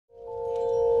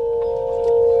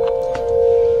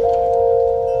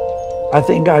I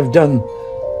think I've done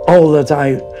all that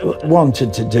I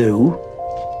wanted to do.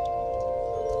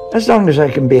 As long as I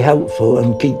can be helpful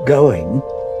and keep going,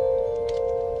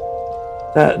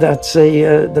 that's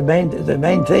the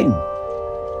main thing.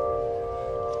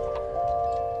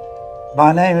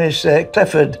 My name is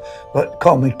Clifford, but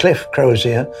call me Cliff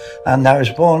Crozier, and I was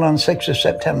born on 6th of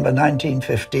September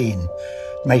 1915.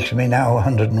 Makes me now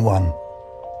 101.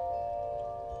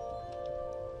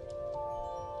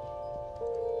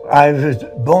 I was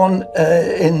born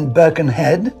in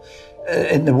Birkenhead,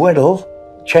 in the Wirral,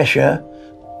 Cheshire.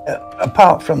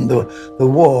 Apart from the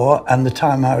war and the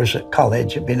time I was at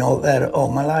college, I've been there all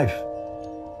my life.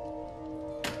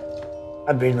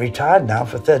 I've been retired now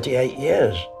for 38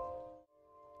 years.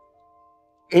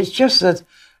 It's just that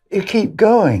you keep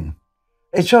going.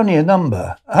 It's only a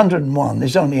number. 101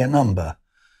 is only a number.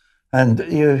 And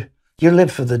you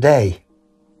live for the day.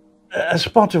 A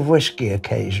spot of whiskey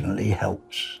occasionally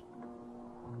helps,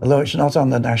 although it's not on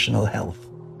the national health.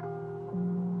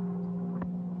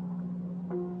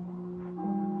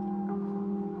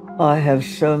 I have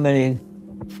so many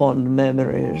fond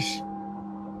memories.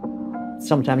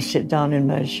 Sometimes sit down in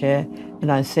my chair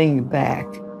and I think back.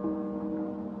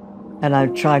 And I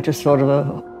try to sort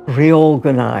of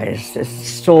reorganize this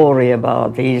story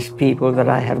about these people that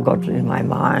I have got in my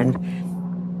mind.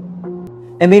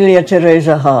 Emilia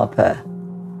Teresa Harper.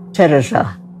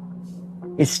 Teresa.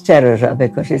 It's Teresa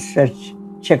because it's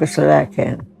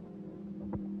Czechoslovakian.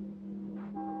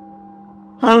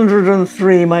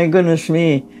 103, my goodness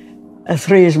me.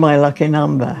 3 is my lucky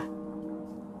number.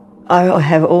 I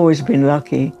have always been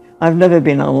lucky. I've never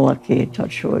been unlucky,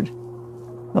 touch wood.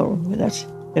 Oh,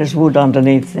 there's wood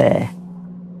underneath there.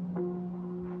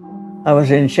 I was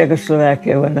in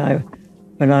Czechoslovakia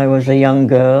when I was a young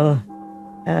girl,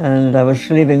 and I was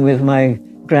living with my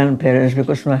grandparents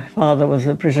because my father was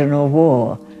a prisoner of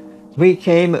war. We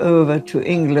came over to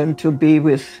England to be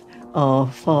with our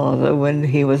father when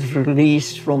he was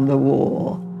released from the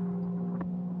war.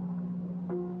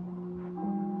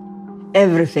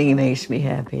 Everything makes me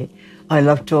happy. I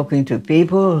love talking to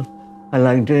people. I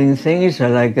like doing things. I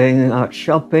like going out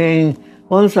shopping.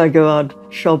 Once I go out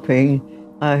shopping,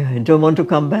 I don't want to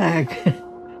come back.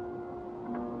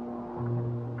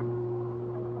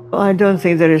 I don't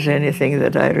think there is anything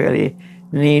that I really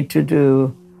need to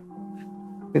do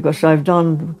because I've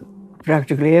done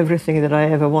practically everything that I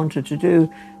ever wanted to do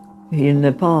in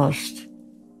the past.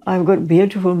 I've got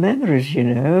beautiful memories, you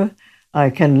know. I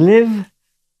can live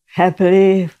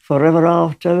happily forever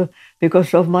after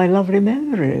because of my lovely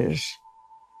memories.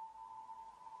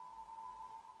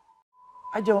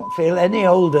 I don't feel any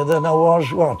older than I was,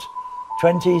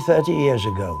 20, 30 years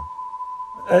ago,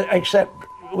 except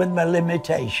with my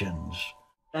limitations.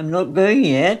 I'm not going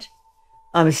yet.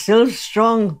 I'm still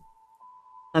strong.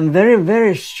 I'm very,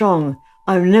 very strong.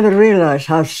 I've never realized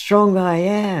how strong I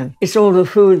am. It's all the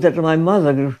food that my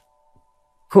mother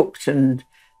cooked and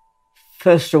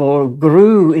first of all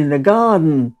grew in the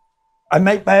garden. I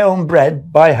make my own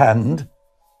bread by hand.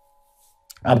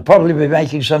 I'll probably be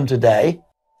making some today.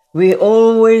 We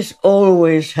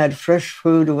always had fresh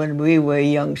food when we were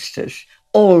youngsters.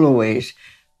 Always.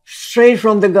 Straight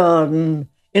from the garden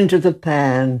into the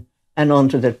pan and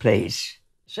onto the plate.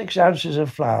 6 ounces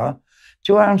of flour,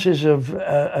 2 ounces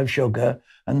of sugar,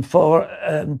 and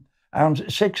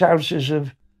 6 ounces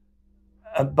of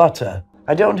butter.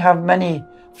 I don't have many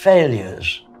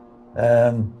failures.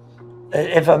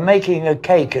 If I'm making a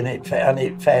cake and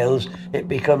it fails, it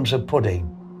becomes a pudding.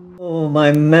 Oh,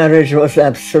 my marriage was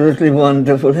absolutely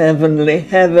wonderful, heavenly,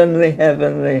 heavenly,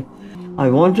 heavenly. I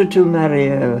wanted to marry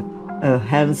a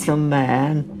handsome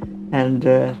man and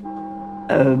a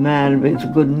man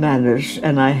with good manners,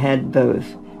 and I had both.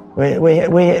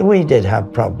 We did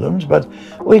have problems, but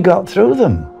we got through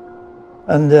them.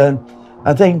 And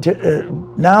I think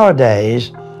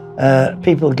nowadays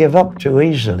people give up too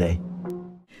easily.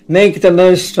 Make the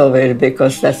most of it,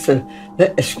 because that's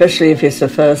especially if it's the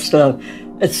first love.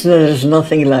 There's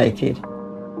nothing like it.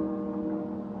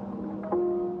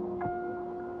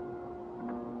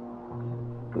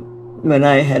 When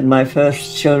I had my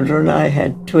first children, I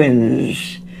had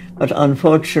twins, but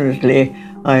unfortunately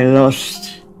I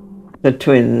lost the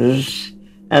twins,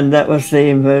 and that was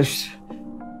the most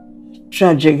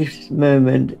tragic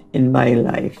moment in my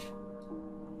life.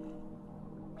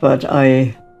 But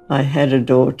I had a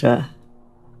daughter,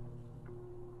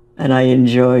 and I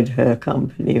enjoyed her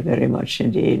company very much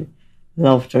indeed,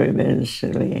 loved her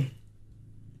immensely.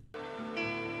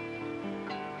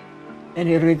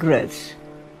 Any regrets?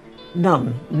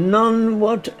 None, none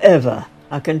whatever.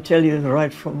 I can tell you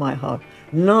right from my heart,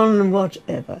 none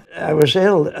whatever. I was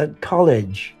ill at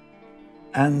college,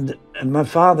 And my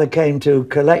father came to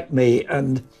collect me,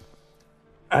 and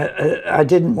I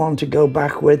didn't want to go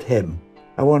back with him.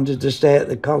 I wanted to stay at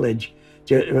the college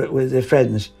with the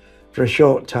friends for a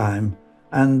short time.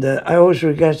 And I always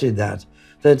regretted that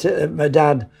my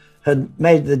dad had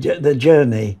made the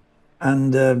journey,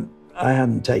 and I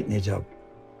hadn't taken it up,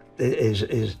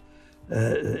 his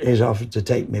offer to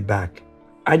take me back.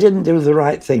 I didn't do the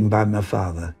right thing by my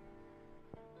father.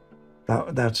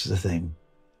 That's the thing.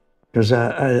 Because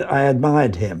I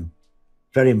admired him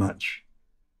very much.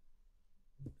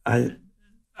 I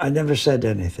never said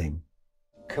anything.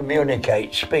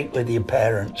 Communicate, speak with your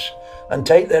parents, and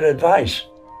take their advice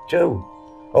too,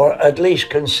 or at least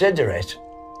consider it.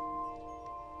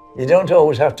 You don't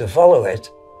always have to follow it,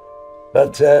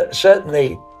 but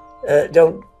certainly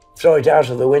don't throw it out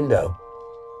of the window.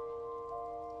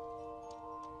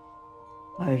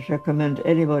 I recommend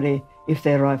anybody, if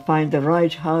they find the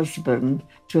right husband,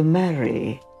 to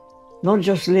marry. Not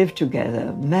just live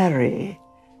together, marry.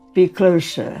 Be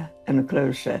closer and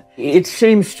closer. It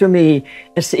seems to me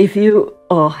as if you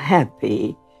are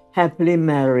happy, happily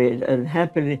married and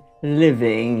happily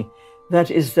living,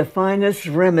 that is the finest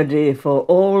remedy for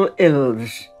all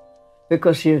ills,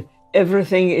 because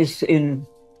everything is in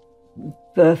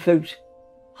perfect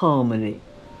harmony.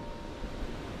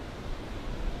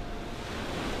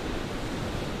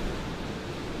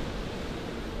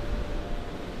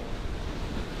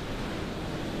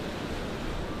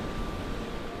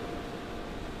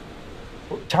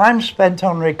 Time spent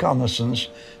on reconnaissance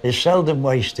is seldom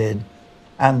wasted,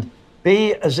 and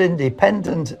be as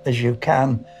independent as you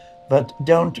can, but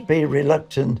don't be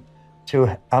reluctant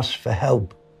to ask for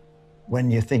help when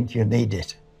you think you need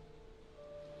it.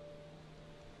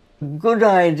 Good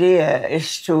idea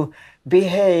is to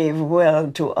behave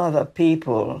well to other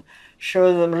people,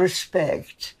 show them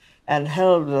respect, and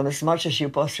help them as much as you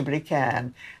possibly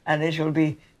can, and it will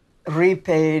be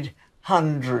repaid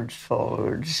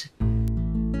hundredfolds.